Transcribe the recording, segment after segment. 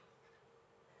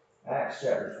Acts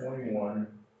chapter 21.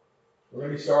 We're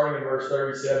going to be starting in verse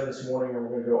 37 this morning, and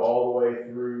we're going to go all the way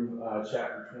through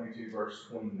chapter 22, verse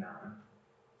 29.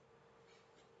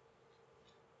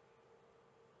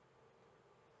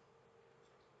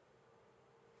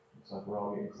 Looks like we're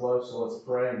all getting close, so let's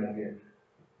pray and we'll get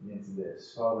into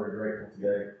this. Father, we're grateful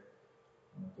today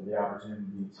for the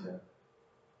opportunity to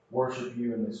worship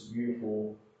you in this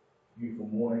beautiful, beautiful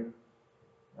morning.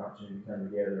 The opportunity to come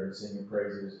together and sing your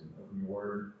praises and open your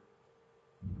word.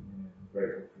 And we're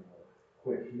grateful for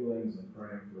quick healings and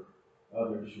praying for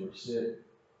others who are sick.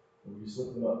 And we just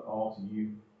lift them up all to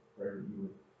you. Pray that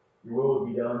your will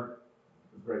would be done.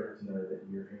 We're grateful to know that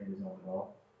your hand is on it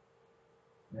all.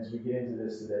 And as we get into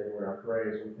this today, Lord, I pray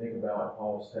as we think about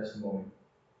Paul's testimony,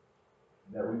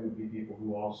 that we would be people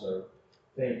who also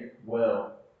think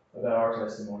well about our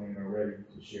testimony and are ready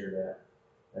to share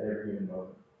that at every given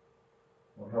moment.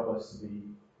 Lord, help us to be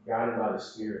guided by the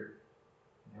Spirit,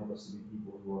 and help us to be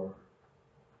people who are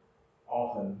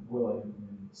often willing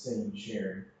and seeing,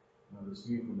 sharing this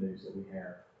beautiful news that we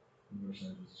have in your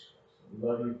Son, Jesus Christ. So we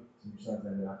love you. It's in your Son's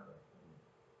name that I pray.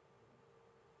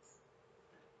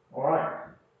 All right.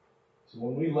 So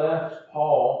when we left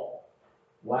Paul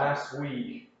last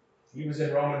week, he was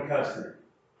in Roman custody.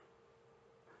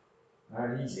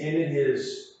 He's ended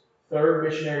his third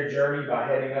missionary journey by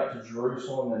heading up to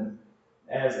Jerusalem, and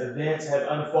as events have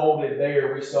unfolded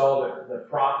there, we saw that the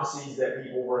prophecies that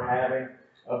people were having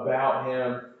about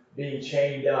him being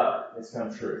chained up has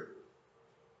come true.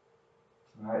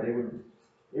 All right,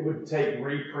 it would take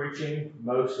re-preaching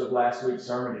most of last week's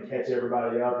sermon to catch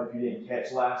everybody up if you didn't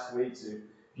catch last week. So if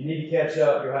you need to catch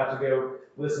up, you'll have to go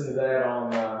listen to that on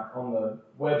the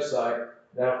website.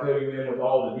 That'll fill you in with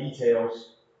all the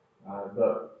details.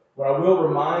 But what I will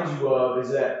remind you of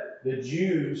is that the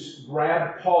Jews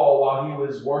grabbed Paul while he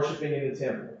was worshiping in the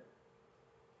temple.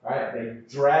 Right? They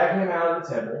drag him out of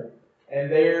the temple,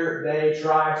 and there they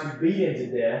try to beat him to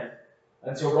death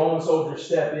until Roman soldiers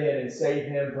step in and save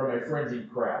him from a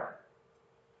frenzied crowd.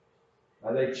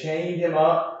 They chained him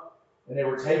up, and they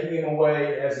were taking him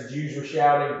away as the Jews were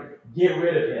shouting, "Get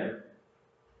rid of him."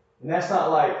 And that's not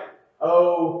like,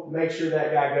 oh, make sure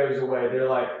that guy goes away. They're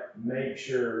like, make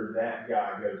sure that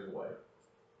guy goes away.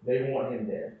 They want him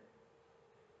dead.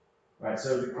 Right?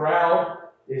 So the crowd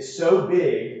is so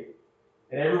big,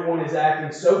 and everyone is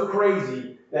acting so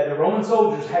crazy that the Roman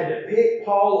soldiers had to pick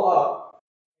Paul up,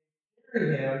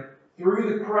 carry him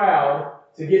through the crowd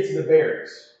to get to the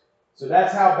barracks. So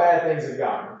that's how bad things have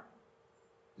gotten.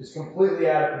 Just completely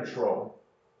out of control.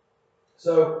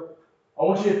 So I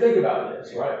want you to think about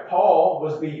this, right? Paul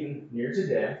was beaten near to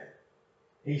death.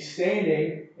 He's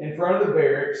standing in front of the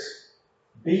barracks,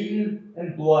 beaten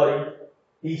and bloody.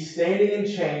 He's standing in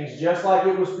chains, just like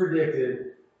it was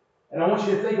predicted. And I want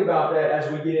you to think about that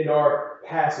as we get into our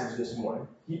passage this morning.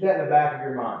 Keep that in the back of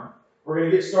your mind. We're going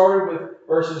to get started with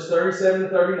verses 37 to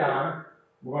 39.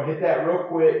 We're going to hit that real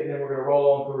quick, and then we're going to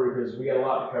roll on through because we got a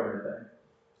lot to cover today.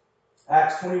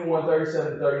 Acts 21,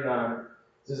 37 to 39. It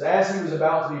says, as he was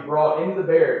about to be brought into the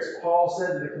barracks, Paul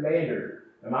said to the commander,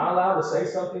 "Am I allowed to say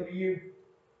something to you?"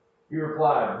 He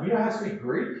replied, "You know how to speak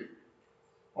Greek?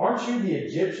 Aren't you the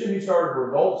Egyptian who started a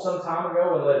revolt some time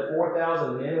ago and led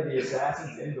 4,000 men of the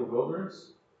assassins into the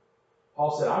wilderness?"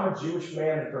 Paul said, "I'm a Jewish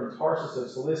man from Tarsus of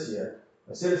Cilicia,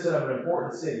 a citizen of an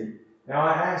important city. Now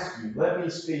I ask you, let me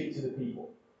speak to the people."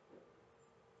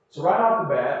 So right off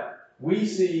the bat, we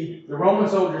see the Roman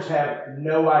soldiers have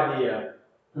no idea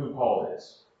who Paul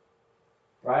is.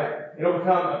 Right? It'll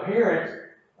become apparent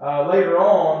later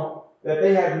on that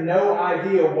they have no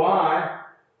idea why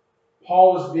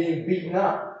Paul was being beaten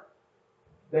up.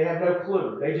 They have no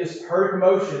clue. They just heard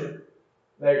commotion.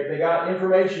 They got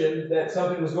information that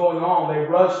something was going on. They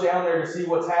rushed down there to see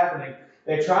what's happening.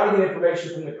 They try to get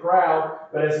information from the crowd,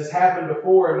 but as has happened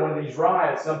before in one of these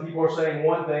riots, some people are saying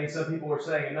one thing, some people are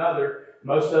saying another.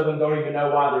 Most of them don't even know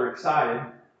why they're excited.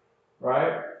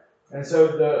 Right? And so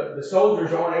the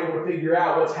soldiers aren't able to figure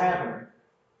out what's happening.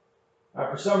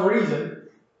 For some reason,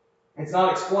 it's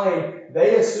not explained,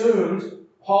 they assumed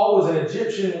Paul was an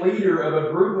Egyptian leader of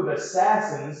a group of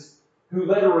assassins who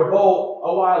led a revolt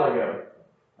a while ago.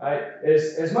 Right?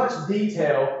 As much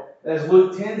detail as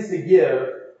Luke tends to give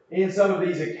in some of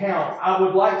these accounts, I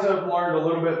would like to have learned a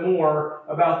little bit more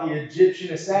about the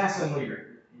Egyptian assassin leader.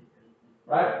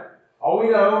 Right? All we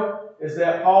know is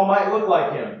that Paul might look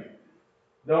like him.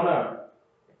 Don't know.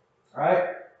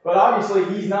 Right? But obviously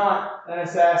he's not an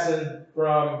assassin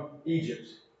from Egypt.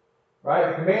 Right?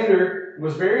 The commander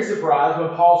was very surprised when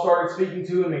Paul started speaking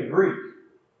to him in Greek.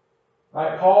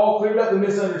 Right? Paul cleared up the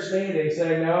misunderstanding,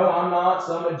 saying, "No, I'm not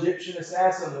some Egyptian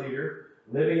assassin leader.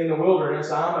 living in the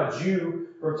wilderness. I'm a Jew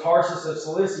from Tarsus of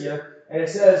Cilicia. And it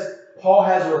says Paul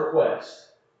has a request.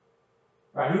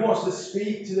 Right? He wants to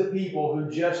speak to the people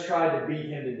who just tried to beat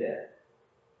him to death.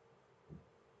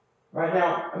 Right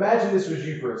now, imagine this was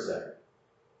you for a second.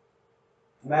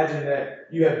 Imagine that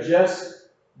you have just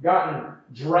gotten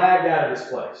dragged out of this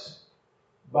place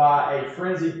by a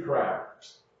frenzied crowd.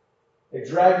 They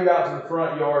drag you out to the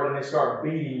front yard and they start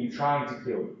beating you, trying to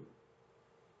kill you.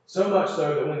 So much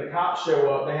so that when the cops show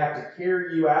up, they have to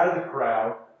carry you out of the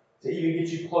crowd to even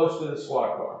get you close to the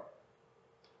squad car.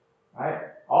 Right?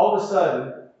 All of a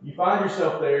sudden, you find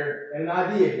yourself there and an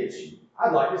idea hits you.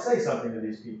 I'd like to say something to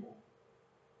these people.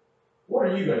 What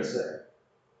are you going to say?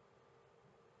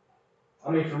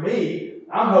 I mean, for me,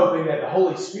 I'm hoping that the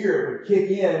Holy Spirit would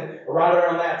kick in right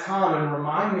around that time and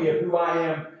remind me of who I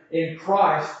am in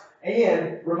Christ,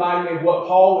 and remind me of what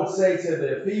Paul would say to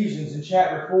the Ephesians in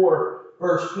chapter 4,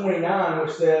 verse 29,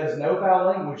 which says, "No foul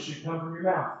language should come from your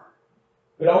mouth,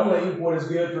 but only what is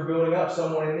good for building up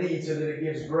someone in need, so that it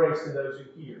gives grace to those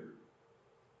who hear."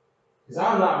 Because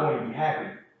I'm not going to be happy.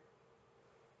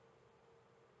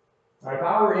 Now, if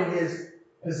I were in his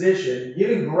position,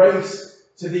 giving grace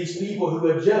to these people who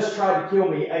have just tried to kill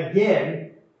me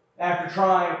again, after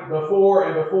trying before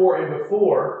and before and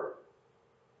before,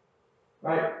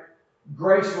 right?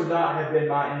 Grace would not have been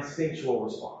my instinctual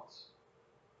response.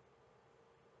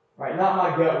 Right? Not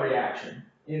my gut reaction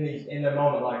in a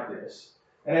moment like this.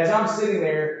 And as I'm sitting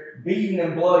there, beaten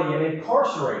and bloody and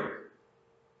incarcerated,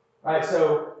 right?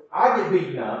 So I get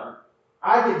beaten up,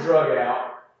 I get drugged out,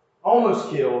 almost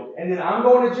killed, and then I'm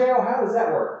going to jail? How does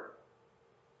that work?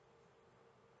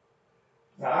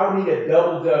 Now, I would need a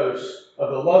double dose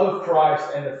of the love of Christ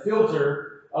and the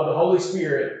filter of the Holy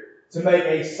Spirit to make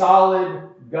a solid,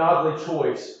 godly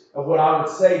choice of what I would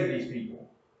say to these people.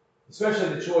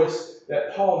 Especially the choice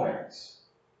that Paul makes.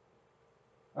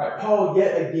 All right, Paul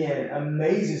yet again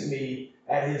amazes me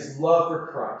at his love for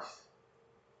Christ.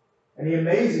 And he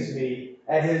amazes me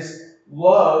at his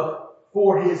love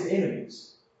for his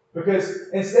enemies. Because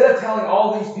instead of telling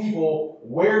all these people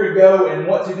where to go and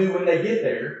what to do when they get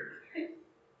there,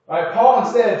 right, Paul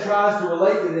instead tries to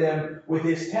relate to them with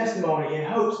his testimony in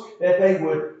hopes that they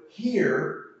would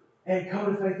hear and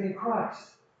come to faith in Christ.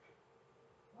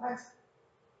 What?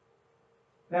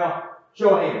 Now,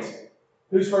 show of hands.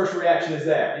 Whose first reaction is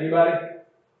that? Anybody? At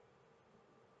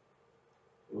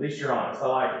least you're honest. I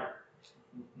like it.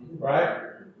 Right?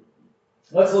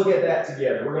 Let's look at that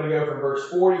together. We're going to go from verse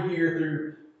 40 here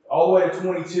through all the way to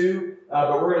 22,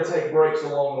 but we're going to take breaks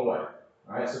along the way. All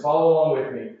right, so follow along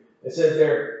with me. It says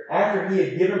there, after he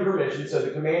had given permission, so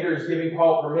the commander is giving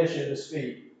Paul permission to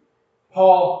speak,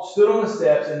 Paul stood on the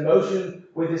steps and motioned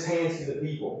with his hands to the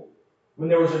people. When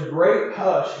there was a great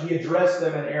hush, he addressed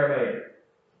them in Aramaic.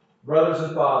 "Brothers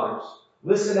and fathers,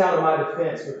 listen now to my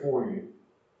defense before you."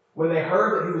 When they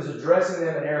heard that he was addressing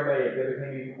them in Aramaic, they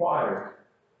became even quieter.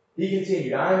 He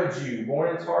continued, "I am a Jew, born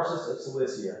in Tarsus of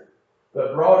Cilicia,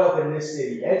 but brought up in this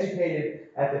city, educated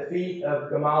at the feet of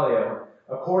Gamaliel,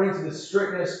 according to the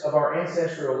strictness of our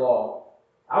ancestral law.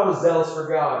 I was zealous for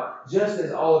God, just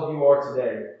as all of you are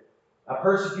today. I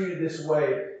persecuted this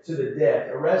way to the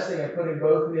death, arresting and putting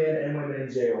both men and women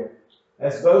in jail,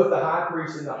 as both the high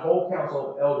priest and the whole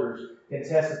council of elders can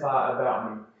testify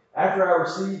about me. After I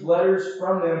received letters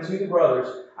from them to the brothers,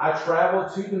 I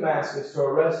traveled to Damascus to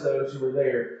arrest those who were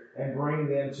there and bring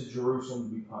them to Jerusalem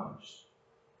to be punished."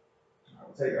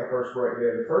 We'll take our first break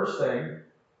there. The first thing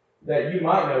that you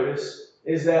might notice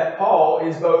is that Paul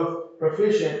is both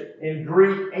proficient in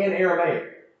Greek and Aramaic,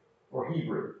 or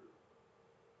Hebrew.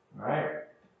 All right?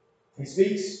 He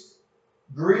speaks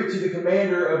Greek to the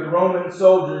commander of the Roman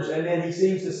soldiers, and then he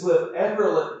seems to slip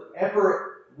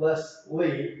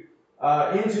effortlessly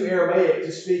into Aramaic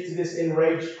to speak to this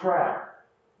enraged crowd.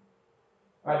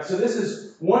 All right, so this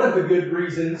is one of the good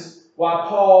reasons why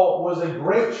Paul was a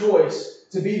great choice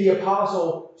to be the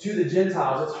apostle to the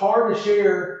Gentiles. It's hard to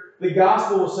share the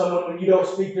gospel with someone when you don't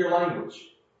speak their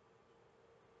language.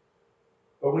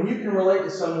 But when you can relate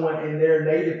to someone in their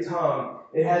native tongue,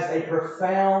 it has a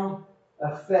profound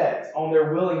effect on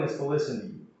their willingness to listen to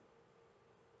you.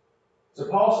 So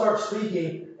Paul starts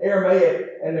speaking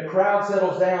Aramaic, and the crowd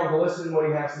settles down to listen to what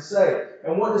he has to say.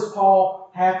 And what does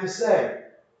Paul have to say?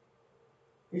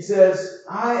 He says,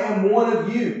 "I am one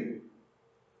of you."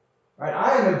 Right?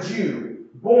 I am a Jew,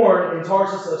 born in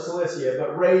Tarsus of Cilicia,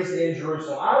 but raised in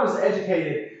Jerusalem. I was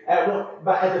educated at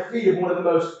the feet of one of the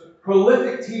most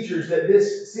prolific teachers that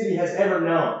this city has ever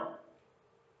known.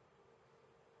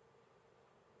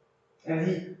 And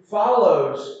he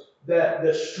follows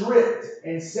the strict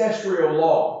ancestral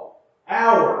law,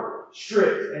 our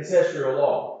strict ancestral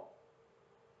law.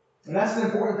 And that's an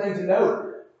important thing to note.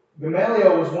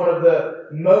 Gamaliel was one of the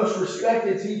most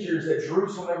respected teachers that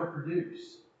Jerusalem ever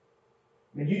produced.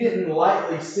 I mean, you didn't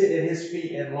lightly sit at his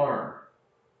feet and learn.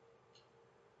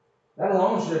 That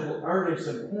alone should have earned him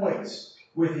some points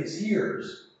with his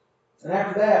hearers. And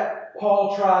after that,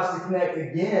 Paul tries to connect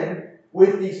again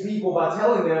with these people by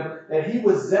telling them that he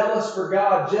was zealous for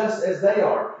God just as they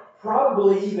are,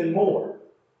 probably even more.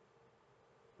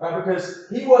 Right? Because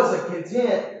he wasn't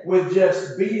content with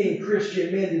just beating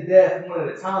Christian men to death one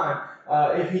at a time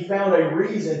if he found a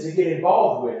reason to get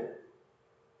involved with it.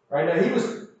 Right? Now, he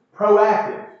was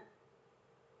proactive.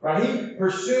 Right? He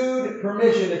pursued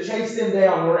permission to chase them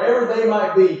down wherever they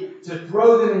might be, to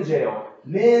throw them in jail.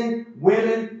 Men,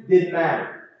 women, didn't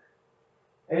matter.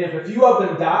 And if a few of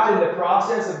them died in the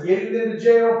process of getting them to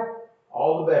jail,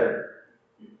 all the better.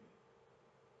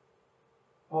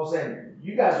 Paul's saying,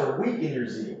 you guys are weak in your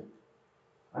zeal.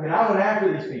 I mean, I went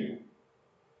after these people.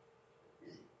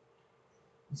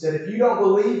 He said, if you don't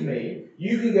believe me,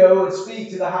 you can go and speak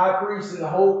to the high priest and the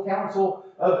whole council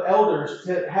of elders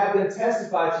to have them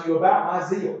testify to you about my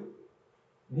zeal.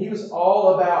 And he was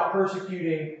all about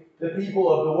persecuting the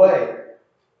people of the way.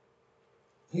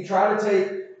 He tried to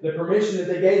take the permission that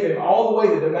they gave him all the way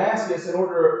to Damascus in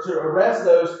order to arrest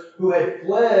those who had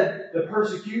fled the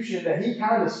persecution that he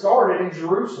kind of started in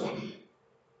Jerusalem.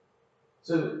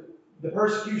 So the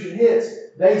persecution hits,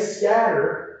 they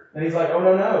scatter, and he's like, oh,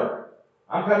 no,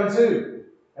 I'm coming too.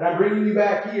 And I'm bringing you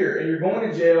back here, and you're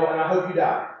going to jail, and I hope you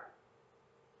die.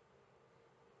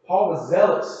 Paul was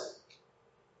zealous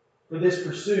for this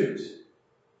pursuit.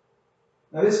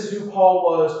 Now, this is who Paul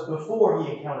was before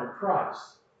he encountered Christ.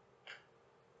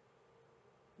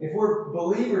 If we're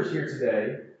believers here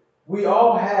today, we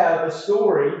all have a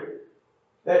story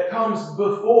that comes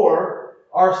before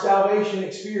our salvation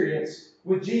experience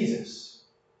with Jesus.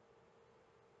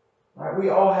 Right? We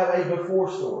all have a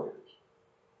before story.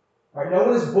 Right? No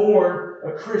one is born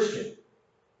a Christian.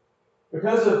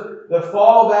 Because of the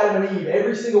fall of Adam and Eve,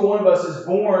 every single one of us is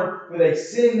born with a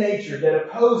sin nature that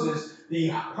opposes the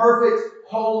perfect,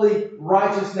 holy,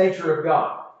 righteous nature of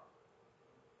God.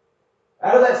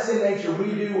 Out of that sin nature,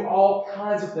 we do all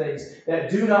kinds of things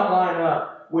that do not line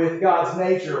up with God's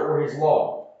nature or His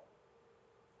law.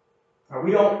 We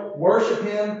don't worship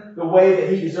Him the way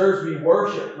that He deserves to be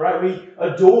worshipped, right? We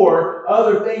adore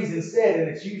other things instead, and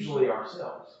it's usually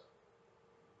ourselves.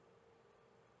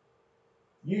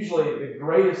 Usually, the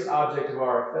greatest object of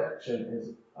our affection is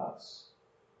us.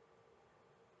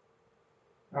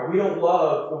 We don't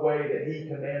love the way that He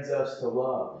commands us to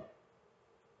love.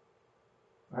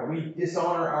 We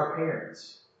dishonor our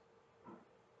parents.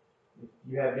 If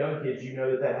you have young kids, you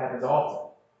know that happens often.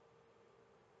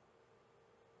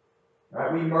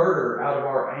 We murder out of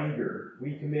our anger.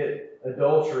 We commit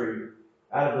adultery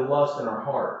out of the lust in our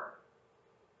heart.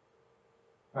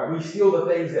 We steal the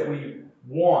things that we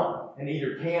want and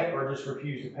either can't or just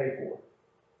refuse to pay for.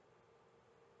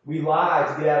 We lie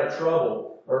to get out of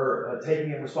trouble or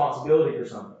taking responsibility for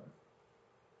something.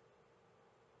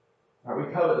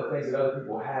 We covet the things that other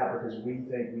people have because we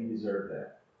think we deserve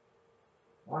that.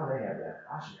 Why do they have that?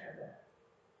 I should have that.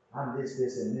 I'm this,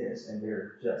 and this, and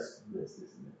they're just this,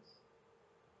 and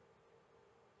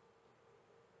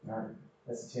this.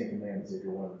 That's the 10 Commandments if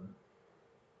you're wondering.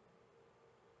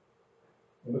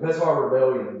 And because of our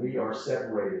rebellion, we are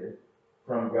separated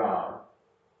from God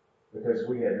because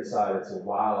we have decided to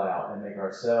wild out and make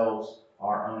ourselves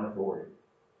our own authority.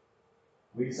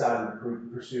 We decided to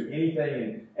pursue anything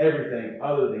and everything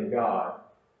other than God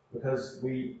because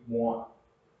we want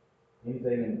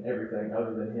anything and everything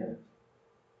other than Him.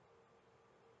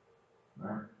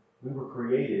 Right? We were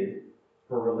created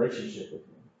for a relationship with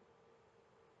Him.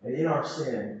 And in our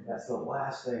sin, that's the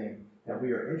last thing that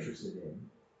we are interested in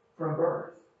from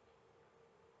birth.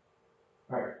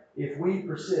 Right? If we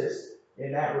persist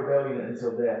in that rebellion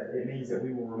until death, it means that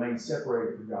we will remain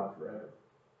separated from God forever.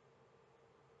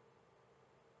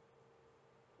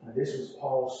 Now, this was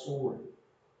Paul's story.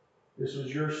 This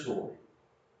was your story.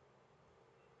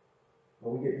 But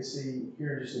we get to see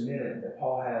here in just a minute that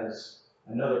Paul has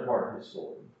another part of his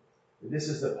story. This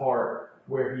is the part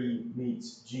where he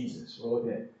meets Jesus. We're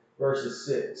looking at verses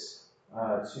 6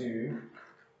 to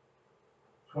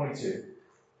 22.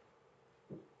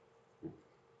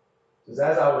 It says,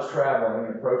 as I was traveling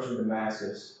and approaching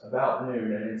Damascus, about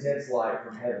noon, an intense light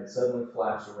from heaven suddenly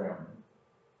flashed around me.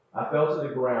 I fell to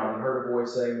the ground and heard a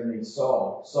voice saying to me,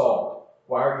 Saul, Saul,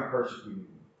 why are you persecuting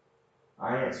me?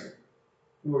 I answered,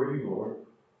 who are you, Lord?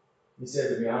 He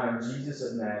said to me, I am Jesus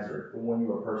of Nazareth, the one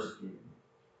you are persecuting.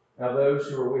 Now those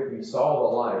who were with me saw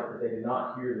the light, but they did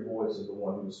not hear the voice of the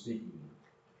one who was speaking to me.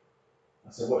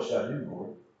 I said, what should I do,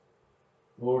 Lord?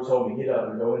 The Lord told me, get up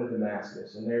and go into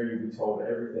Damascus, and there you'll be told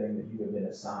everything that you have been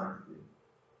assigned to do.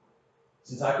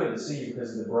 Since I couldn't see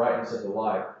because of the brightness of the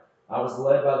light, I was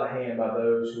led by the hand by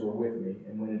those who were with me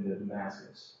and went into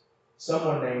Damascus.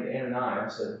 Someone named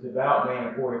Ananias, a devout man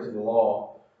according to the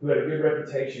law, who had a good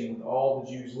reputation with all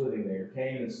the Jews living there,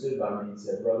 came and stood by me and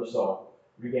said, Brother Saul,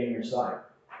 regain your sight.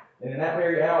 And in that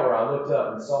very hour I looked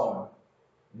up and saw him.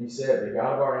 And he said, the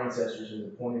God of our ancestors has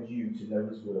appointed you to know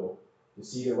his will, to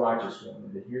see the righteous one,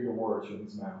 and to hear the words from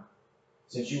his mouth.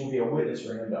 Since you will be a witness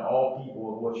for him to all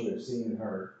people of what you have seen and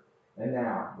heard. And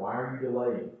now, why are you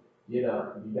delaying? Get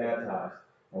up and be baptized,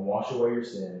 and wash away your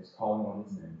sins, calling on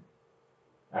his name.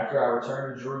 After I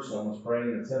returned to Jerusalem and was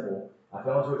praying in the temple, I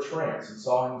fell into a trance and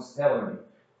saw him telling me,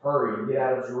 hurry and get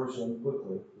out of Jerusalem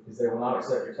quickly, because they will not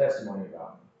accept your testimony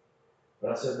about me.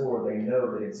 But I said, Lord, they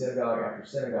know that in synagogue after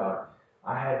synagogue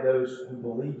I had those who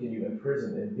believed in you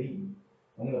imprisoned and beaten.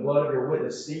 And when the blood of your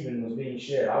witness Stephen was being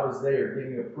shed, I was there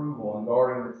giving approval and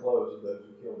guarding the clothes of those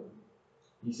who killed him.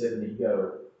 He said to me,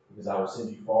 go, because I will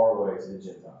send you far away to the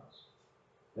Gentiles.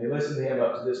 They listened to him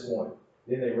up to this point.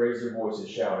 Then they raised their voices,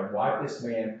 shouting, wipe this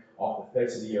man off the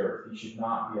face of the earth. He should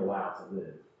not be allowed to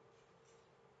live.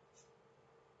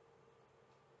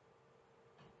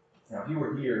 Now, if you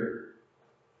were here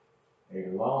a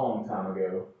long time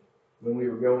ago, when we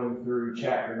were going through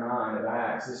chapter 9 of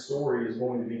Acts, this story is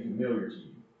going to be familiar to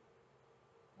you.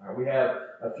 We have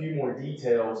a few more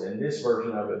details in this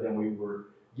version of it than we were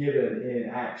given in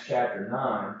Acts chapter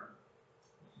 9.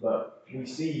 But we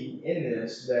see in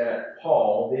this that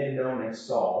Paul, then known as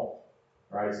Saul,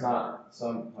 right? It's not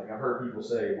some, like I've heard people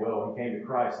say, well, he came to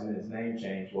Christ and then his name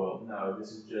changed. Well, no,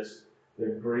 this is just the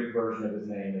Greek version of his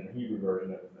name and the Hebrew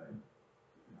version of his name.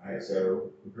 Right? So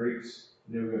the Greeks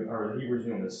knew him, or the Hebrews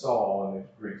knew him as Saul, and the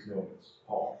Greeks knew him as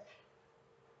Paul.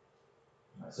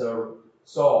 Right, so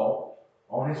Saul,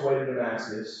 on his way to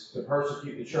Damascus to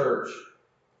persecute the church,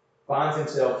 finds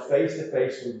himself face to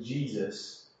face with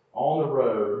Jesus on the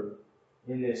road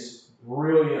in this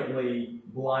brilliantly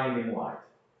blinding light.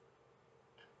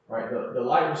 Right? The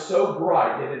light was so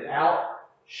bright that it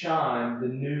outshined the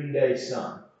noonday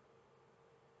sun.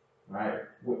 Right?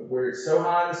 Where it's so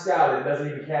high in the sky that it doesn't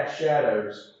even cast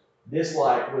shadows, this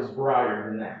light was brighter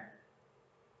than that.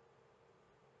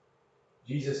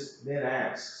 Jesus then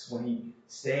asks, when he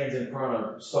stands in front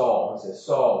of Saul, he says,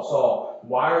 Saul, Saul,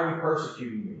 why are you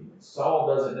persecuting me? And Saul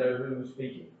doesn't know who's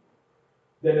speaking.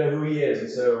 Doesn't know who he is. And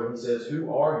so he says,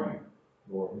 who are you,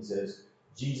 Lord? He says,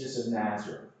 Jesus of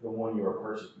Nazareth, the one you are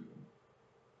persecuting.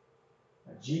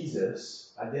 Now,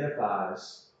 Jesus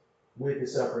identifies with the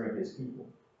suffering of his people.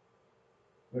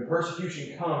 When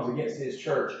persecution comes against his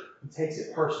church, he takes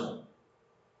it personally.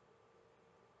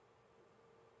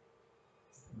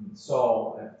 And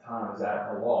Saul, at the time, is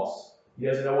at a loss. He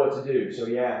doesn't know what to do, so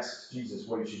he asks Jesus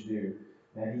what he should do.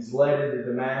 And he's led into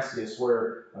Damascus,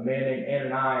 where a man named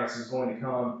Ananias is going to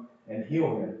come and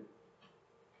heal him.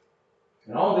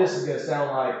 And all this is going to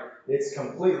sound like it's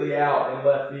completely out in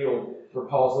left field for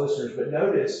Paul's listeners, but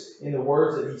notice in the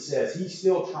words that he says, he's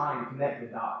still trying to connect the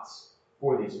dots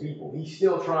for these people. He's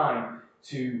still trying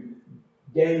to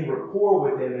gain rapport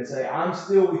with them and say, I'm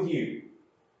still with you.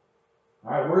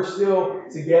 All right, we're still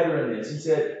together in this. He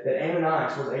said that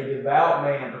Ananias was a devout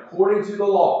man according to the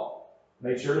law.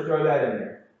 Made sure to throw that in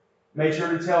there. Made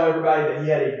sure to tell everybody that he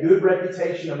had a good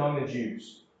reputation among the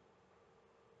Jews.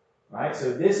 All right,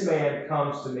 so this man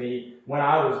comes to me when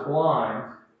I was blind,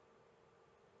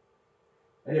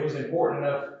 and it was important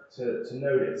enough to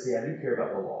note it. See, I do care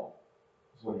about the law.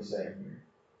 That's what he's saying here.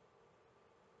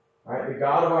 All right, the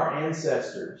God of our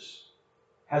ancestors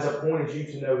has appointed you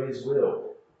to know his will.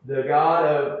 The God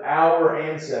of our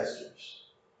ancestors.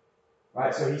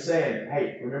 Right, so he's saying,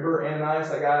 hey, remember Ananias,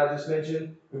 that guy I just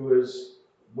mentioned, who was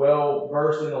well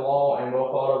versed in the law and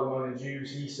well thought of among the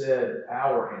Jews? He said,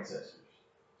 our ancestors.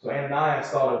 So Ananias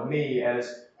thought of me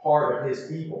as part of his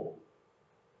people.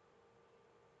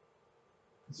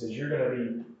 He says, you're going to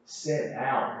be sent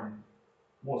out, and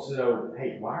wants to know,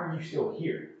 hey, why are you still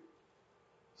here?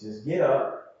 He says, get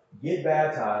up, get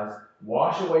baptized,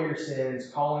 wash away your sins,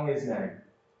 calling his name.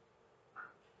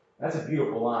 That's a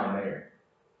beautiful line there.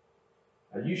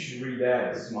 Now, you should read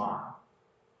that and smile.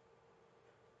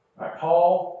 Right,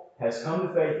 Paul has come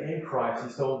to faith in Christ.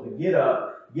 He's told to get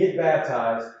up, get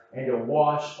baptized, and to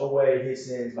wash away his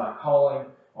sins by calling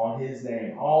on his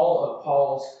name. All of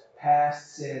Paul's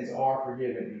past sins are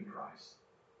forgiven in Christ.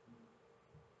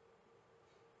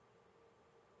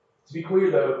 To be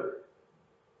clear, though,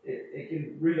 it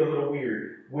can read a little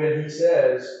weird. When he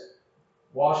says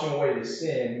washing away the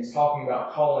sin, he's talking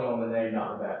about calling on the name,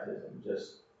 not the baptism.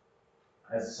 Just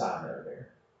as a side note there.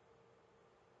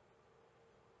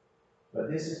 But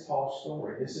this is Paul's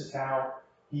story. This is how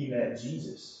he met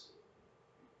Jesus.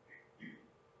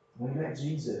 When he met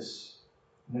Jesus,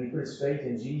 when he put his faith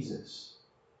in Jesus,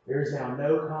 there is now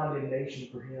no condemnation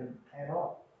for him at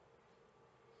all.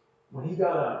 When he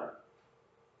got up,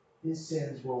 his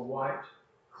sins were wiped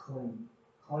clean.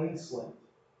 Clean slate.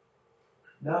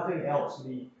 Nothing else to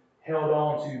be held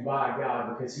on to by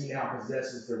God because he now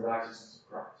possesses the righteousness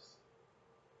of Christ.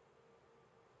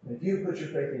 And if you put your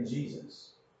faith in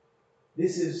Jesus,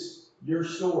 this is your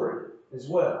story as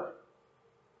well.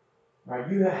 Right?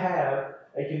 You have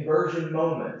a conversion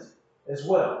moment as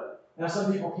well. Now,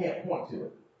 some people can't point to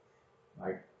it.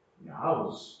 Like, I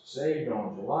was saved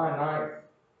on July 9th,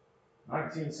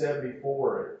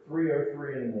 1974 at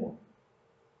 3:03 in the morning.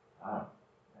 I don't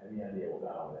have any idea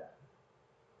about all that.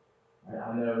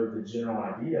 I know the general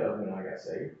idea of when I got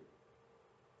saved.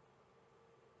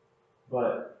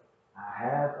 But I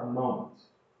have a moment,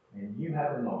 and you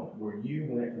have a moment, where you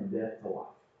went from death to life.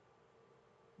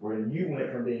 Where you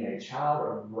went from being a child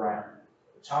of wrath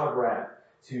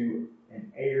to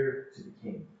an heir to the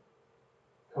kingdom.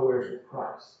 Co-heirs with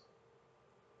Christ.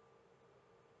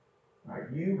 Right?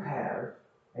 You have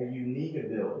a unique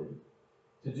ability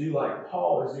to do like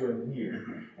Paul is doing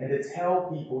here, and to tell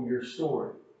people your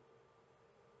story.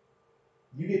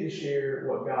 You get to share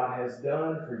what God has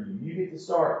done for you. You get to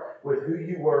start with who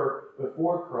you were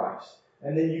before Christ.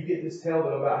 And then you get to tell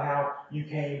them about how you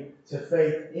came to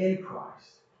faith in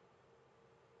Christ.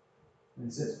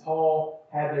 And since Paul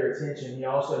had their attention, he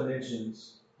also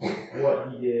mentions what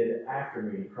he did after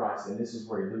meeting Christ. And this is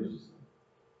where he loses them.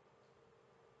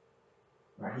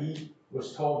 Right? He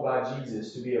was told by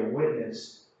Jesus to be a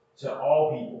witness to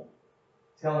all people,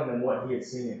 telling them what he had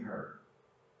seen and heard.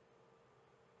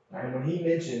 And when he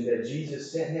mentioned that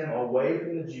Jesus sent him away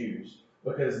from the Jews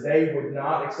because they would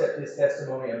not accept his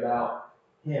testimony about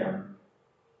him,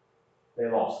 they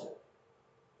lost it.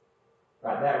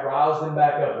 Right? That roused them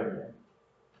back up again.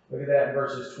 Look at that in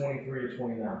verses 23 to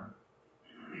 29.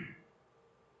 It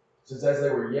says, as they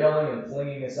were yelling and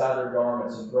flinging aside their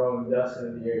garments and throwing dust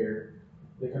into the air,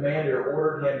 the commander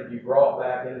ordered him to be brought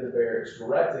back into the barracks,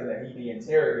 directing that he be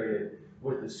interrogated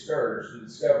with the scourge to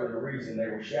discover the reason they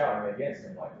were shouting against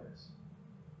him like this.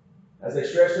 As they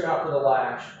stretched him out for the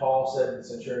lash, Paul said to the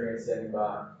centurion standing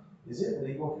by, is it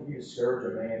legal for you to scourge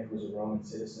a man who is a Roman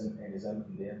citizen and is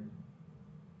uncondemned?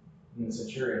 When the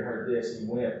centurion heard this, he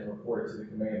went and reported to the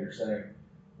commander, saying,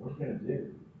 what are you going to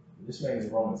do? This man is a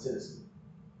Roman citizen.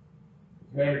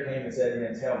 The commander came and said to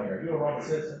him, tell me, are you a Roman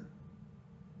citizen?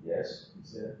 Yes, he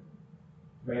said.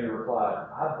 The commander replied,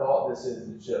 I bought this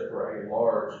citizenship for a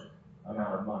large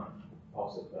amount of money. Paul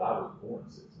said, but I was born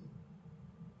a citizen.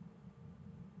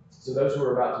 So those who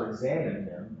were about to examine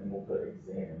him, and we'll put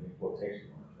examine in quotation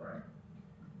marks, right?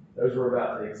 Those who were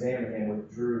about to examine him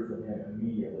withdrew from him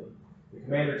immediately. The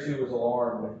commander too was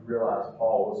alarmed when he realized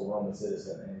Paul was a Roman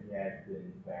citizen and he had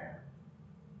been bound.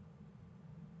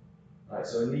 All right,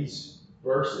 so in these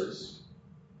verses,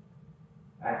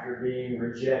 after being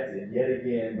rejected yet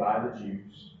again by the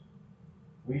Jews,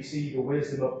 we see the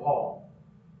wisdom of Paul.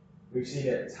 We've seen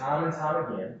it time and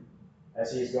time again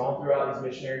as he has gone throughout these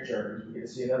missionary journeys. We get to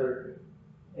see another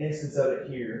instance of it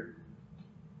here.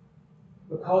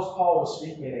 Because Paul was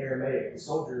speaking in Aramaic, the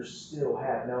soldiers still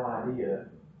had no idea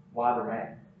why they're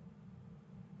mad.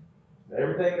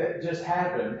 Everything that just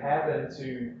happened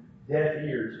to deaf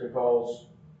ears because,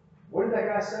 what did that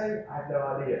guy say? I have no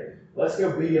idea. Let's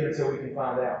go beat him until we can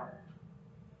find out.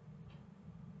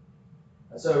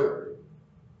 And so,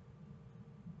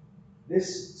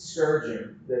 this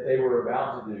scourging that they were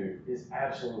about to do is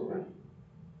absolutely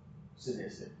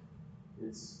sadistic.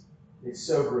 It's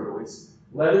so brutal. It's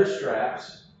leather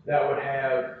straps that would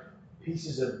have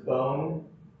pieces of bone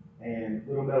and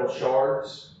little metal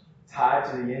shards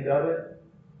tied to the end of it,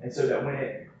 and so that when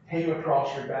it came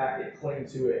across your back, it clinged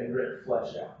to it and ripped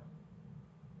flesh out.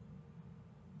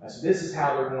 So this is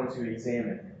how they're going to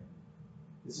examine him.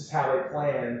 This is how they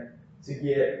plan to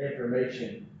get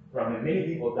information from him. Many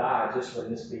people died just from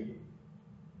this beating.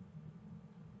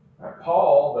 Now,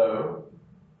 Paul, though,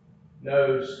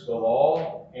 knows the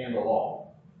law and the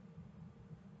law.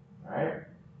 Right?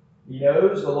 He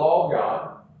knows the law of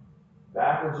God,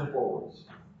 backwards and forwards.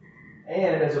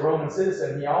 And as a Roman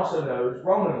citizen, he also knows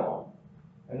Roman law.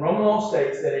 And Roman law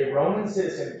states that a Roman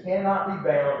citizen cannot be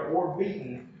bound or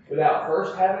beaten without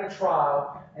first having a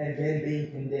trial and then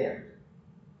being condemned.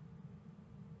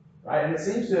 Right? And it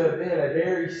seems to have been a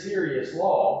very serious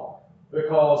law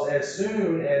because as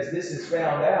soon as this is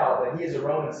found out that he is a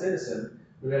Roman citizen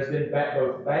who has been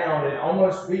both bound and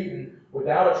almost beaten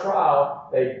without a trial,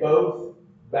 they both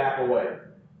back away.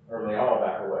 Or they all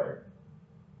back away.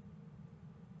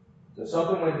 So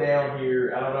something went down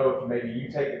here. I don't know if maybe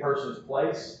you take the person's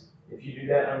place. If you do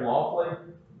that unlawfully,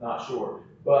 not sure.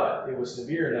 But it was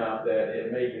severe enough that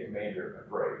it made the commander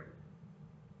afraid.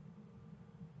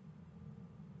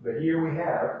 But here we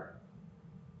have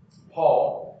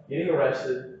Paul getting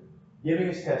arrested, giving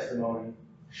his testimony,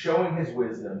 showing his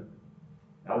wisdom.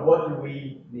 Now, what do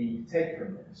we need to take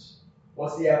from this?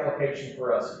 What's the application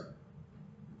for us here?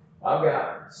 I've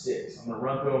got 6. I'm going to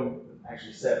run through them,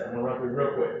 actually 7. I'm going to run through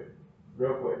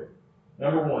real quick.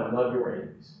 Number 1, love your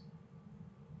enemies.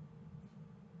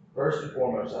 First and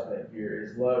foremost, I think here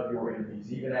is love your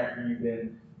enemies. Even after you've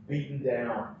been beaten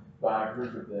down by a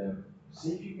group of them,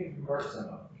 see if you can convert some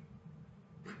of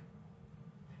them.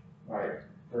 Right?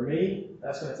 For me,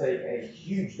 that's going to take a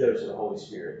huge dose of the Holy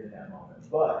Spirit in that moment.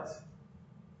 But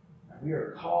we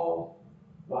are called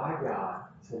by God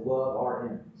to love our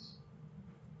enemies.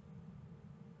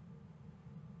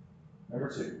 Number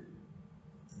 2,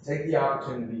 take the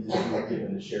opportunities that you are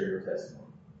given to share your testimony.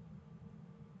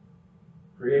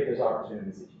 Create those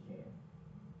opportunities if you can.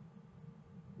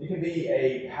 It can be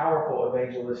a powerful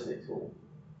evangelistic tool.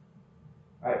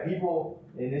 Right? People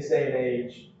in this day and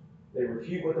age, they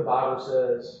refute what the Bible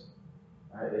says.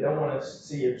 Right? They don't want to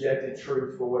see objective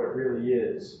truth for what it really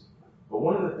is. But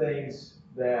one of the things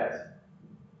that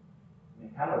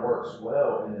kind of works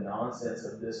well in the nonsense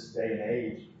of this day and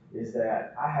age is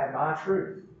that I have my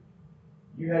truth.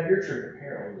 You have your truth.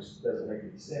 Apparently, which doesn't make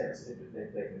any sense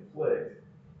if they conflict.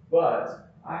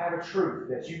 But I have a truth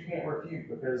that you can't refute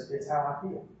because it's how I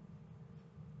feel.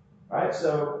 Right?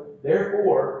 So,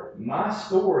 therefore, my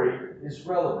story is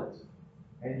relevant.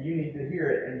 And you need to hear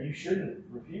it, and you shouldn't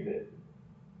refute it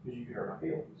because you can hurt my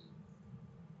feelings.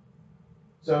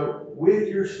 So, with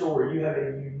your story, you have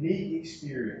a unique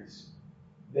experience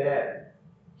that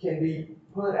can be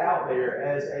put out there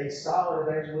as a solid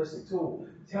evangelistic tool.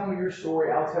 Tell me your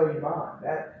story, I'll tell you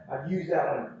mine. I've used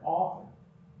that one often.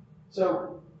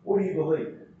 So, what do you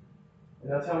believe?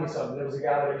 And they'll tell me something. There was a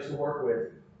guy that I used to work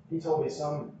with. He told me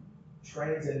some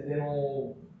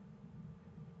transcendental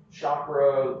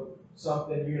chakra,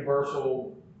 something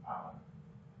universal.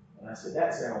 And I said,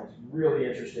 that sounds really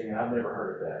interesting, and I've never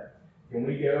heard of that. Can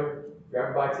we go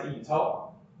grab a bite to eat and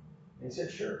talk? And he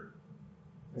said, sure.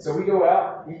 And so we go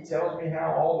out. He tells me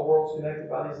how all the world's connected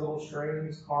by these little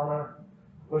strings. Karma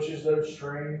pushes those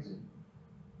strings. And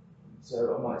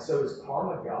so I'm like, so is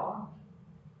karma God?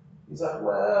 He's like,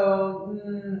 well,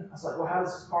 I was like, well, how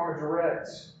does karma direct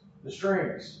the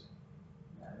strings?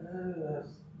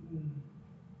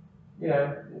 You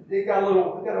know, it got a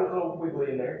little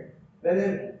wiggly in there. And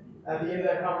then at the end of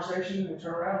that conversation, we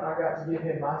turn around and I got to give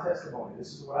him my testimony.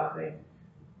 This is what I think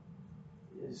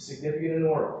is significant in the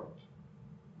world.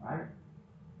 Right?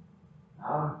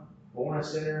 I'm born a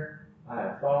sinner. I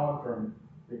have fallen from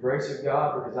the grace of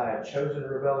God because I have chosen to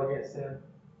rebel against Him.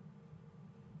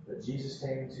 But Jesus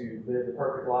came to live the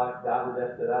perfect life, die the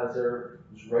death that I deserved,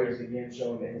 was raised again,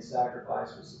 showing that His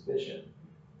sacrifice was sufficient.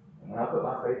 And when I put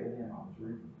my faith in Him, I was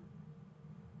redeemed.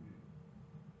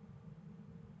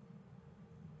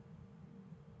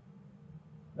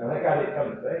 Now that guy didn't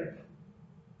come to faith.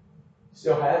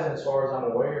 Still hasn't, as far as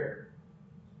I'm aware.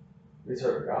 He's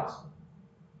heard the gospel.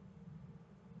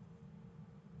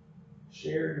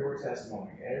 Share your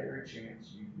testimony every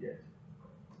chance you get.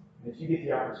 And if you get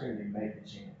the opportunity, make the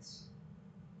chance.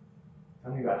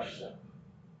 Tell me about yourself.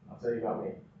 I'll tell you about me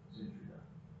as soon as you're done.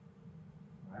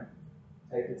 All right?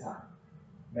 Take the time.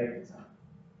 Make the time.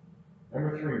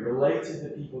 Number 3, relate to the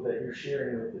people that you're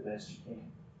sharing with the best you can.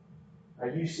 Now,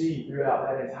 you see throughout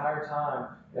that entire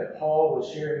time that Paul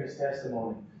was sharing his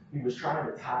testimony, he was trying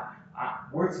to tie.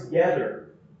 We're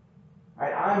together.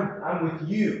 Right? I'm with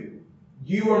you.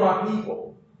 You are my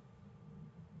people.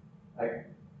 Like,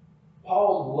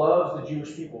 Paul loves the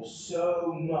Jewish people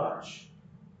so much.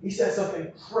 He says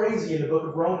something crazy in the book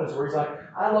of Romans where he's like,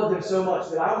 I love them so much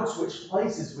that I would switch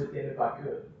places with them if I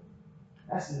could.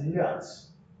 That's nuts.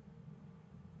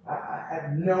 I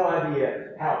have no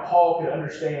idea how Paul could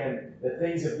understand the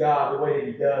things of God the way that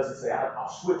he does and say, I'll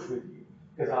switch with you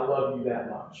because I love you that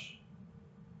much.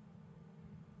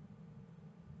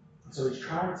 So he's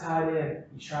trying to tie it in.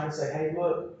 He's trying to say, hey,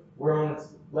 look, we're on this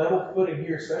level footing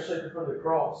here, especially at the foot of the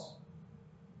cross.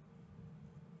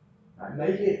 Right,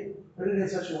 put it in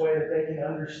such a way that they can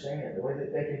understand, the way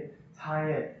that they can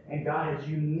tie in. And God has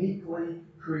uniquely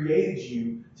created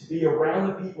you to be around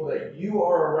the people that you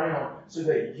are around so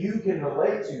that you can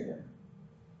relate to them.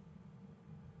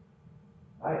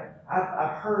 Right?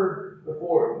 I've heard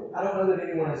before, I don't know that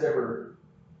anyone has ever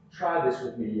tried this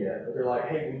with me yet, but they're like,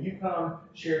 hey, will you come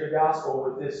share the gospel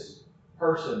with this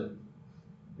person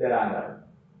that I know?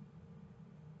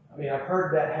 I mean, I've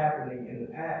heard that happening in the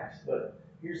past, but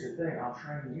here's the thing, I'll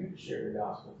train you to share the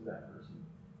gospel to that person.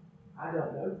 I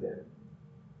don't know them,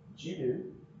 but you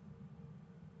do.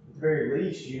 At the very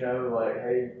least, you know, like,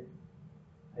 hey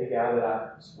guy that I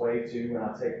wave to when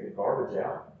I take the garbage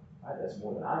out, right? That's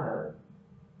more than I know.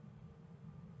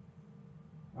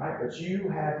 Right? But you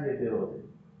have the ability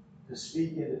to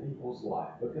speak into people's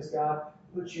life because God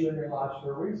put you in their lives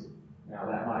for a reason. Now,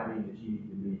 that might mean that you need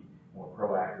to be more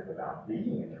proactive about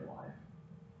being in their life.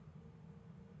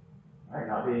 Right?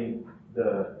 Not being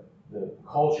the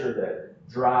culture that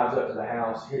drives up to the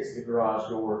house, hits the garage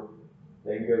door,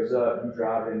 then goes up, you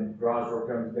drive in, garage door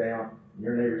comes down, and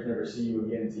your neighbors never see you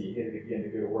again until you hit it again to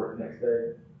go to work the next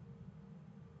day.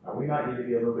 Now, we might need to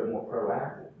be a little bit more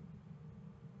proactive.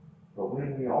 But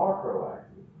when we are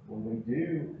proactive, when we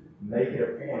do make it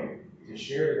a point to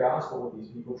share the gospel with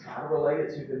these people, try to relate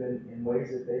it to them in ways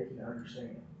that they can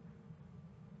understand.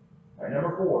 All right,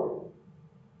 number 4,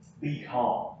 be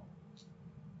calm.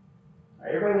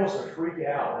 Right, everybody wants to freak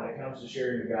out when it comes to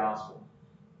sharing the gospel.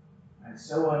 And it's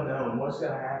so unknown. What's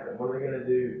going to happen? What are they going to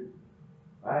do?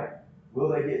 Right? Will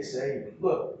they get saved?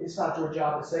 Look, it's not your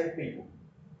job to save people.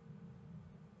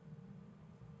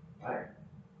 Right?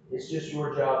 It's just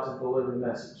your job to deliver the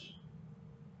message.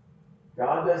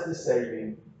 God does the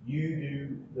saving. You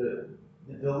do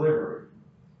the delivery.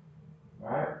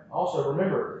 Right? Also,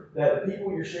 remember that the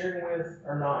people you're sharing with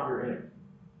are not your enemy.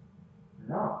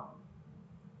 They're not.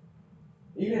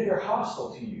 Even if they're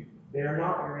hostile to you, they are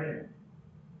not your enemy.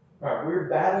 Right? We're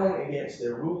battling against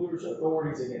the rulers,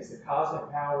 authorities, against the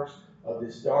cosmic powers of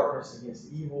this darkness,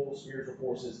 against evil spiritual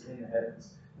forces in the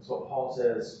heavens. That's what Paul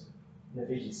says in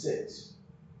Ephesians 6.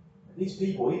 These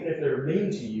people, even if they're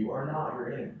mean to you, are not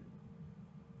your enemy.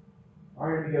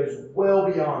 Our enemy goes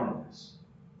well beyond this.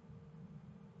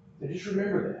 So just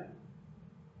remember that.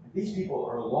 These people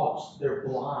are lost. They're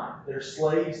blind. They're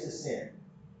slaves to sin.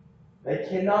 They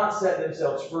cannot set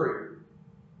themselves free.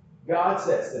 God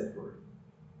sets them free.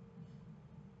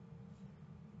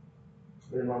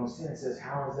 But in Romans 10 it says,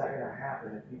 how is that going to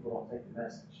happen if people don't take the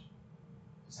message?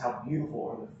 Just how beautiful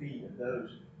are the feet of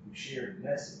those who share the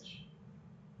message.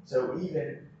 So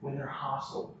even when they're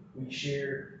hostile, we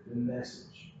share the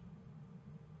message.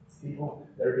 People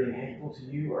that are being hateful to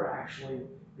you are actually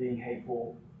being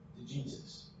hateful to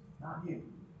Jesus, not you.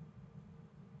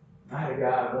 I had a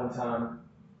guy one time,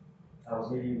 I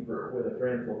was meeting with a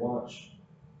friend for lunch,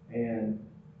 and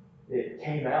it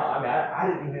came out. I mean, I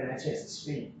didn't even have a chance to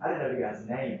speak. I didn't know the guy's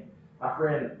name. My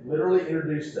friend literally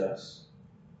introduced us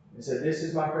and said, this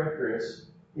is my friend Chris.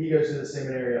 He goes to the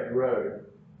seminary up the road.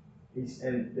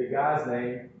 And the guy's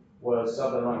name was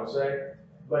something I'm not going to say,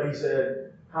 but he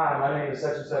said, hi, my name is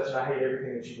such and such, and I hate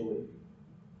everything that you believe.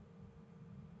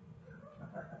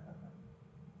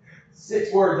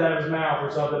 6 words out of his mouth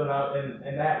or something,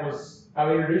 and that was how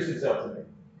he introduced himself to me.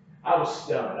 I was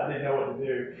stunned. I didn't know what to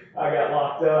do. I got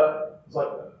locked up. It's like,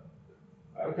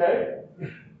 okay.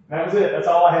 That was it. That's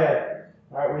all I had.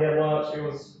 All right, we had lunch. It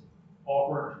was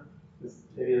awkward.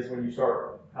 It is when you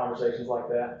start conversations like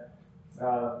that.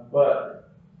 But,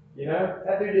 you know,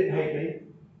 that dude didn't hate me.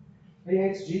 He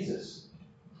hates Jesus.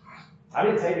 I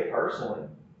didn't take it personally.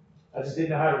 I just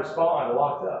didn't know how to respond. I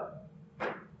locked up.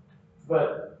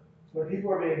 But when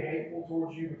people are being hateful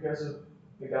towards you because of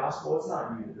the gospel, it's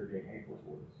not you that they're being hateful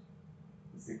towards.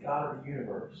 It's the God of the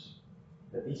universe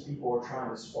that these people are trying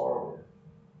to spar with.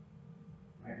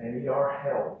 Right? They need our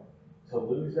help to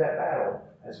lose that battle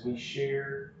as we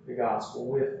share the gospel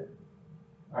with them.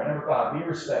 All right, number 5, be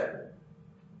respectful.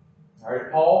 All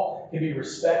right, Paul can be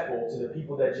respectful to the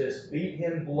people that just beat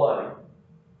him bloody.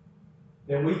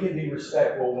 Then we can be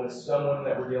respectful when someone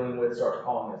that we're dealing with starts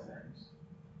calling us names.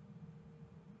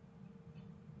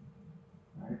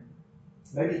 All right?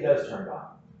 Maybe it does turn violent.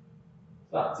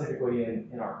 It's not typically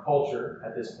in our culture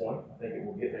at this point. I think it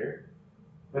will get there.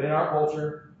 But in our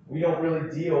culture, we don't really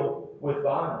deal with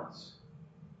violence.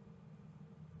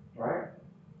 Right?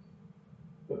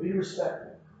 But be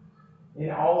respectful. In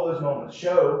all of those moments,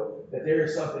 show that there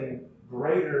is something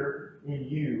greater in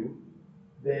you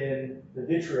than the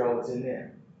vitriol that's in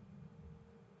them.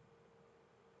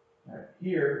 Right.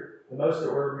 Here, the most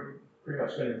that we're pretty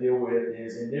much going to deal with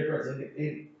is indifference,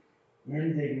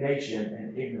 indignation,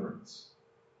 and ignorance.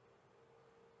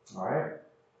 All right?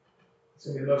 It's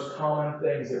going to be the most common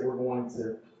things that we're going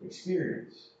to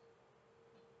experience.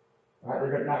 All right?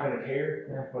 They're not going to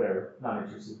care. Whatever. Not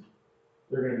interested.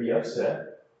 They're going to be upset.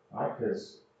 Right?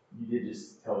 Because you did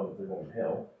just tell them that they're going to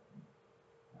hell.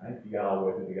 Right? If you got all the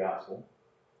way through the gospel.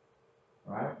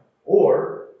 Right?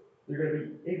 Or they're going to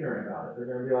be ignorant about it. They're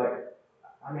going to be like,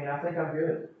 I mean, I think I'm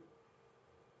good.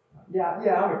 Yeah,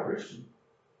 I'm a Christian.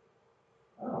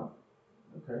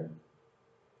 Okay.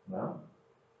 Well,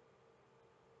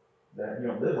 that you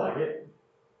don't live like it,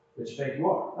 but you think you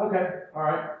are. Okay. All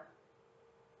right.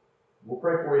 We'll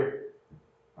pray for you.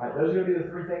 All right. Those are going to be the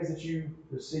three things that you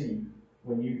receive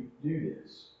when you do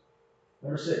this.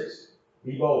 Number 6,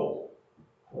 be bold.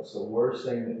 What's the worst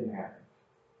thing that can happen?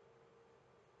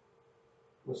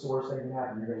 What's the worst thing that can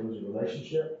happen? You're going to lose a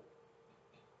relationship?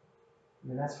 I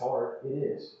mean, that's hard. It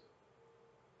is.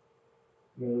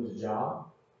 You're going to lose a job.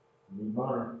 You need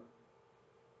money.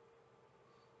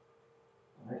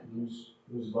 All right? Lose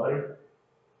a buddy.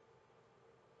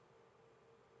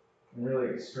 In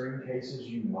really extreme cases,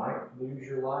 you might lose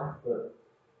your life, but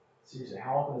seriously,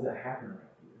 how often does that happen around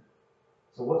here?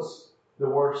 So what's the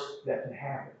worst that can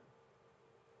happen?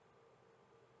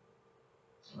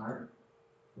 All right?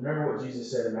 Remember what Jesus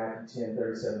said in Matthew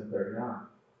 10:37-39.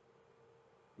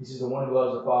 He says, the one who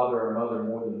loves a father or a mother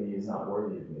more than me is not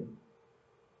worthy of me.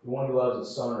 The one who loves a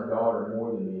son or daughter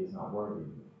more than me is not worthy of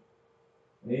me.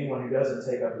 And anyone who doesn't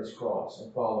take up his cross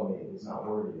and follow me is not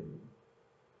worthy of me.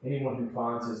 Anyone who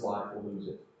finds his life will lose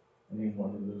it. And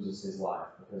anyone who loses his life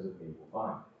because of me will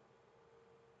find it.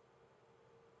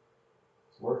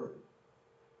 It's worth it.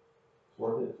 It's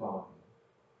worth it to follow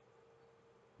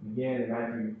him. Again, in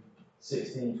Matthew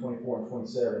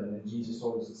 16:24-27, and then Jesus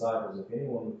told his disciples, if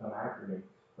anyone would come after me,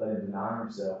 let him deny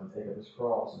himself and take up his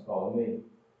cross and follow me.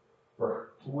 For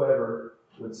whoever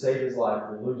would save his life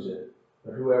will lose it,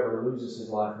 but whoever loses his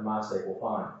life for my sake will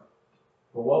find it.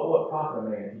 For what will it profit a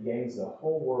man if he gains the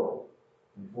whole world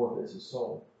and forfeits his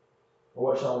soul? Or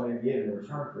what shall a man give in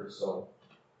return for his soul?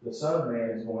 The Son of Man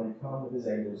is going to come with his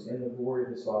angels in the glory of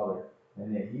his Father,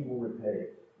 and then he will repay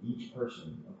each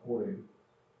person according to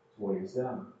what he has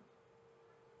done.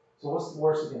 So what's the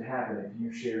worst that can happen if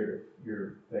you share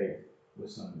your faith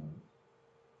with someone?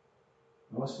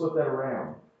 Now let's flip that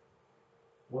around.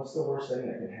 What's the worst thing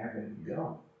that can happen if you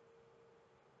don't?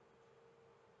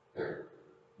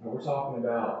 Now we're talking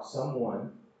about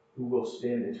someone who will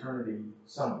spend eternity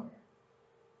somewhere.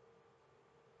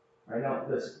 Right now,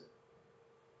 listen.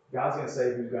 God's going to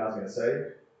save who God's going to save.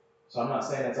 So I'm not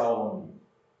saying that's all on you.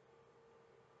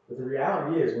 But the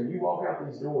reality is, when you walk out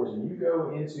these doors and you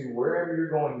go into wherever you're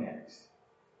going next,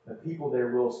 the people there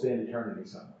will spend eternity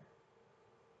somewhere.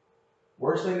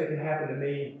 Worst thing that can happen to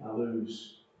me, I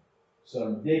lose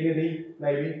some dignity,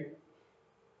 maybe.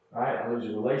 Right? I lose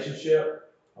a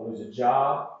relationship. I lose a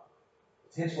job.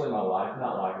 Potentially my life,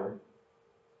 not likely.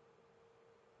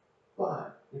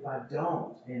 But if I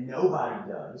don't, and nobody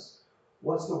does,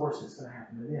 what's the worst that's going to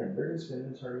happen to them? They're going to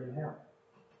spend eternity in hell.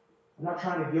 I'm not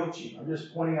trying to guilt you. I'm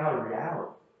just pointing out a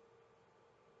reality.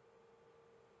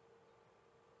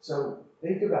 So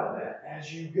think about that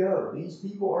as you go. These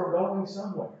people are going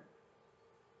somewhere.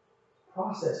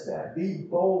 Process that. Be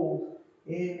bold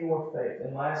in your faith.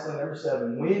 And lastly, number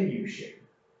 7, when you share,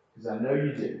 because I know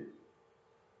you do.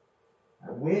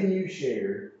 Now, when you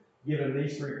share, give them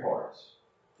these 3 parts.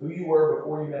 Who you were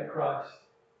before you met Christ,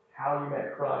 how you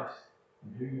met Christ,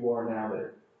 and who you are now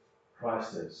that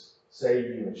Christ has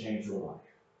saved you and changed your life.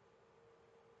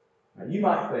 Now, you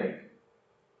might think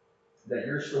that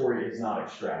your story is not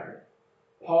extravagant.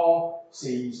 Paul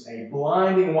sees a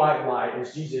blinding white light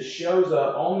as Jesus shows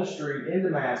up on the street in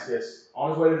Damascus,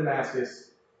 on his way to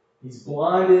Damascus. He's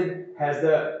blinded, has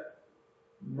that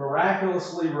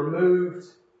miraculously removed,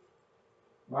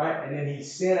 right? And then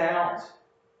he's sent out.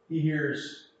 He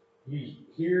hears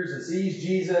and sees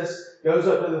Jesus, goes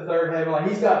up to the 3rd heaven. Like,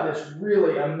 he's got this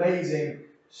really amazing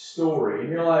story. And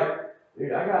you're like,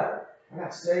 dude, I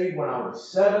got saved when I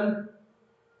was 7.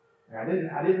 I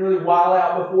didn't really wild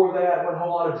out before that. Wasn't a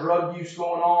whole lot of drug use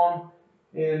going on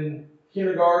in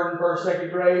kindergarten, 1st,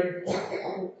 2nd grade.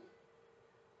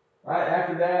 Right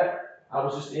after that, I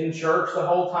was just in church the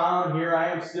whole time. Here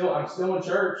I am I'm still in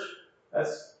church.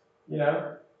 That's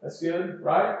good,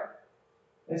 right?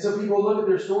 And so people look at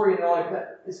their story and they're like,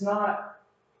 it's not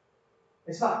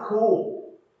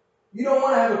cool. You don't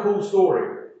want to have a cool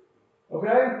story.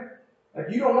 Okay? Like,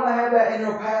 you don't want to have that in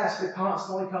your past to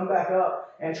constantly come back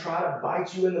up and try to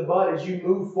bite you in the butt as you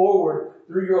move forward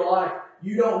through your life.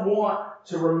 You don't want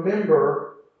to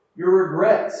remember your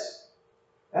regrets.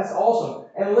 That's awesome.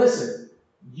 And listen,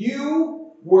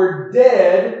 you were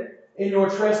dead in your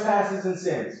trespasses and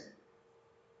sins.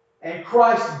 And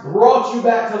Christ brought you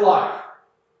back to life.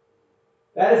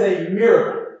 That is a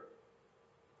miracle.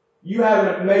 You have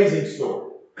an amazing story.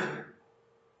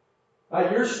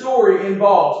 Your story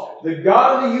involves the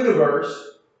God of the universe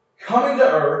coming to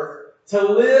earth to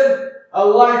live a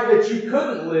life that you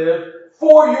couldn't live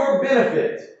for your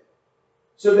benefit,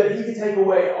 so that He could take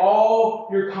away all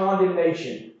your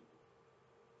condemnation.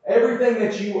 Everything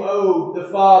that you owed the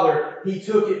Father, He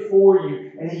took it for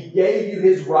you, and He gave you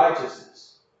His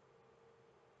righteousness.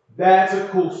 That's a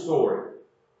cool story.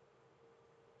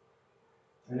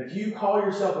 And if you call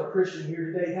yourself a Christian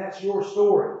here today, that's your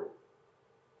story.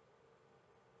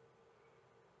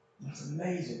 That's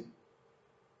amazing.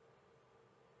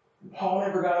 Paul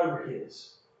never got over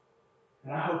his.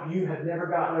 And I hope you have never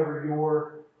gotten over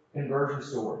your conversion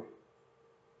story.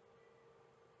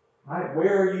 Right?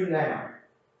 Where are you now?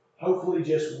 Hopefully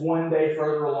just one day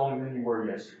further along than you were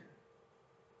yesterday.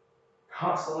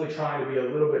 Constantly trying to be a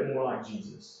little bit more like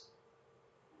Jesus.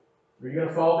 Are you going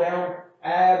to fall down?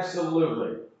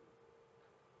 Absolutely.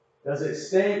 Does it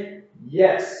stink?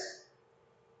 Yes.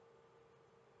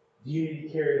 Do you need to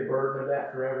carry the burden of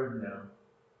that forever? No.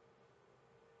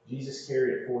 Jesus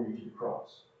carried it for you to the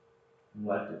cross and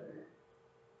left it there.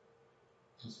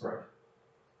 Let's pray.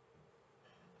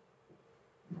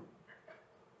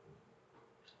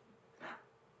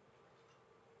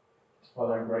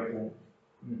 Father, I'm grateful.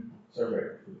 So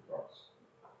grateful for the cross.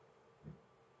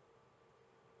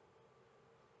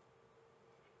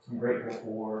 I'm grateful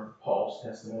for Paul's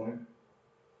testimony.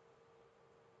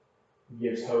 He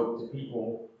gives hope to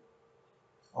people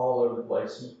all over the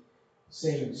place. He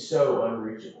seemed so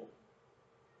unreachable.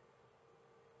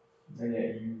 And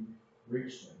yet you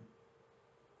reached him.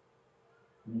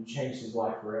 And you changed his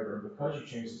life forever. And because you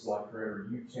changed his life forever,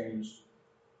 you changed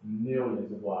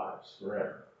millions of lives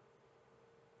forever.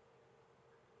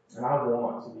 And I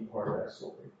want to be part of that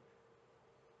story.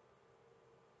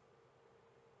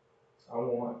 I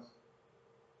want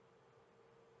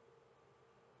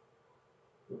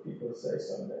for people to say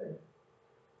someday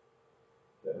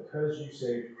that because you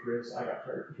saved Chris, I got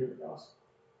hurt to hear the gospel.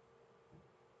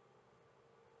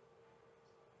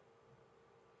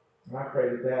 And I pray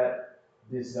that that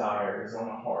desire is on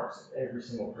the hearts of every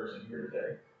single person here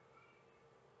today.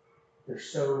 They're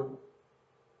so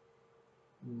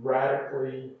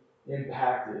radically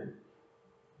impacted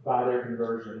by their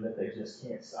conversion that they just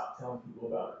can't stop telling people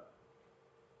about it.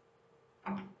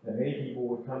 That many people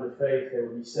would come to faith, they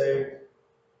would be saved,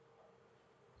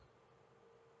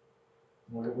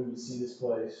 and that we would see this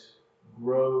place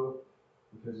grow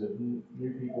because of new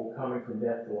people coming from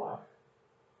death to life.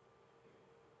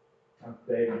 I'm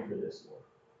begging for this, Lord.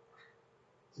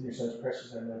 It's in your Son's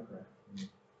precious name, I pray. Amen.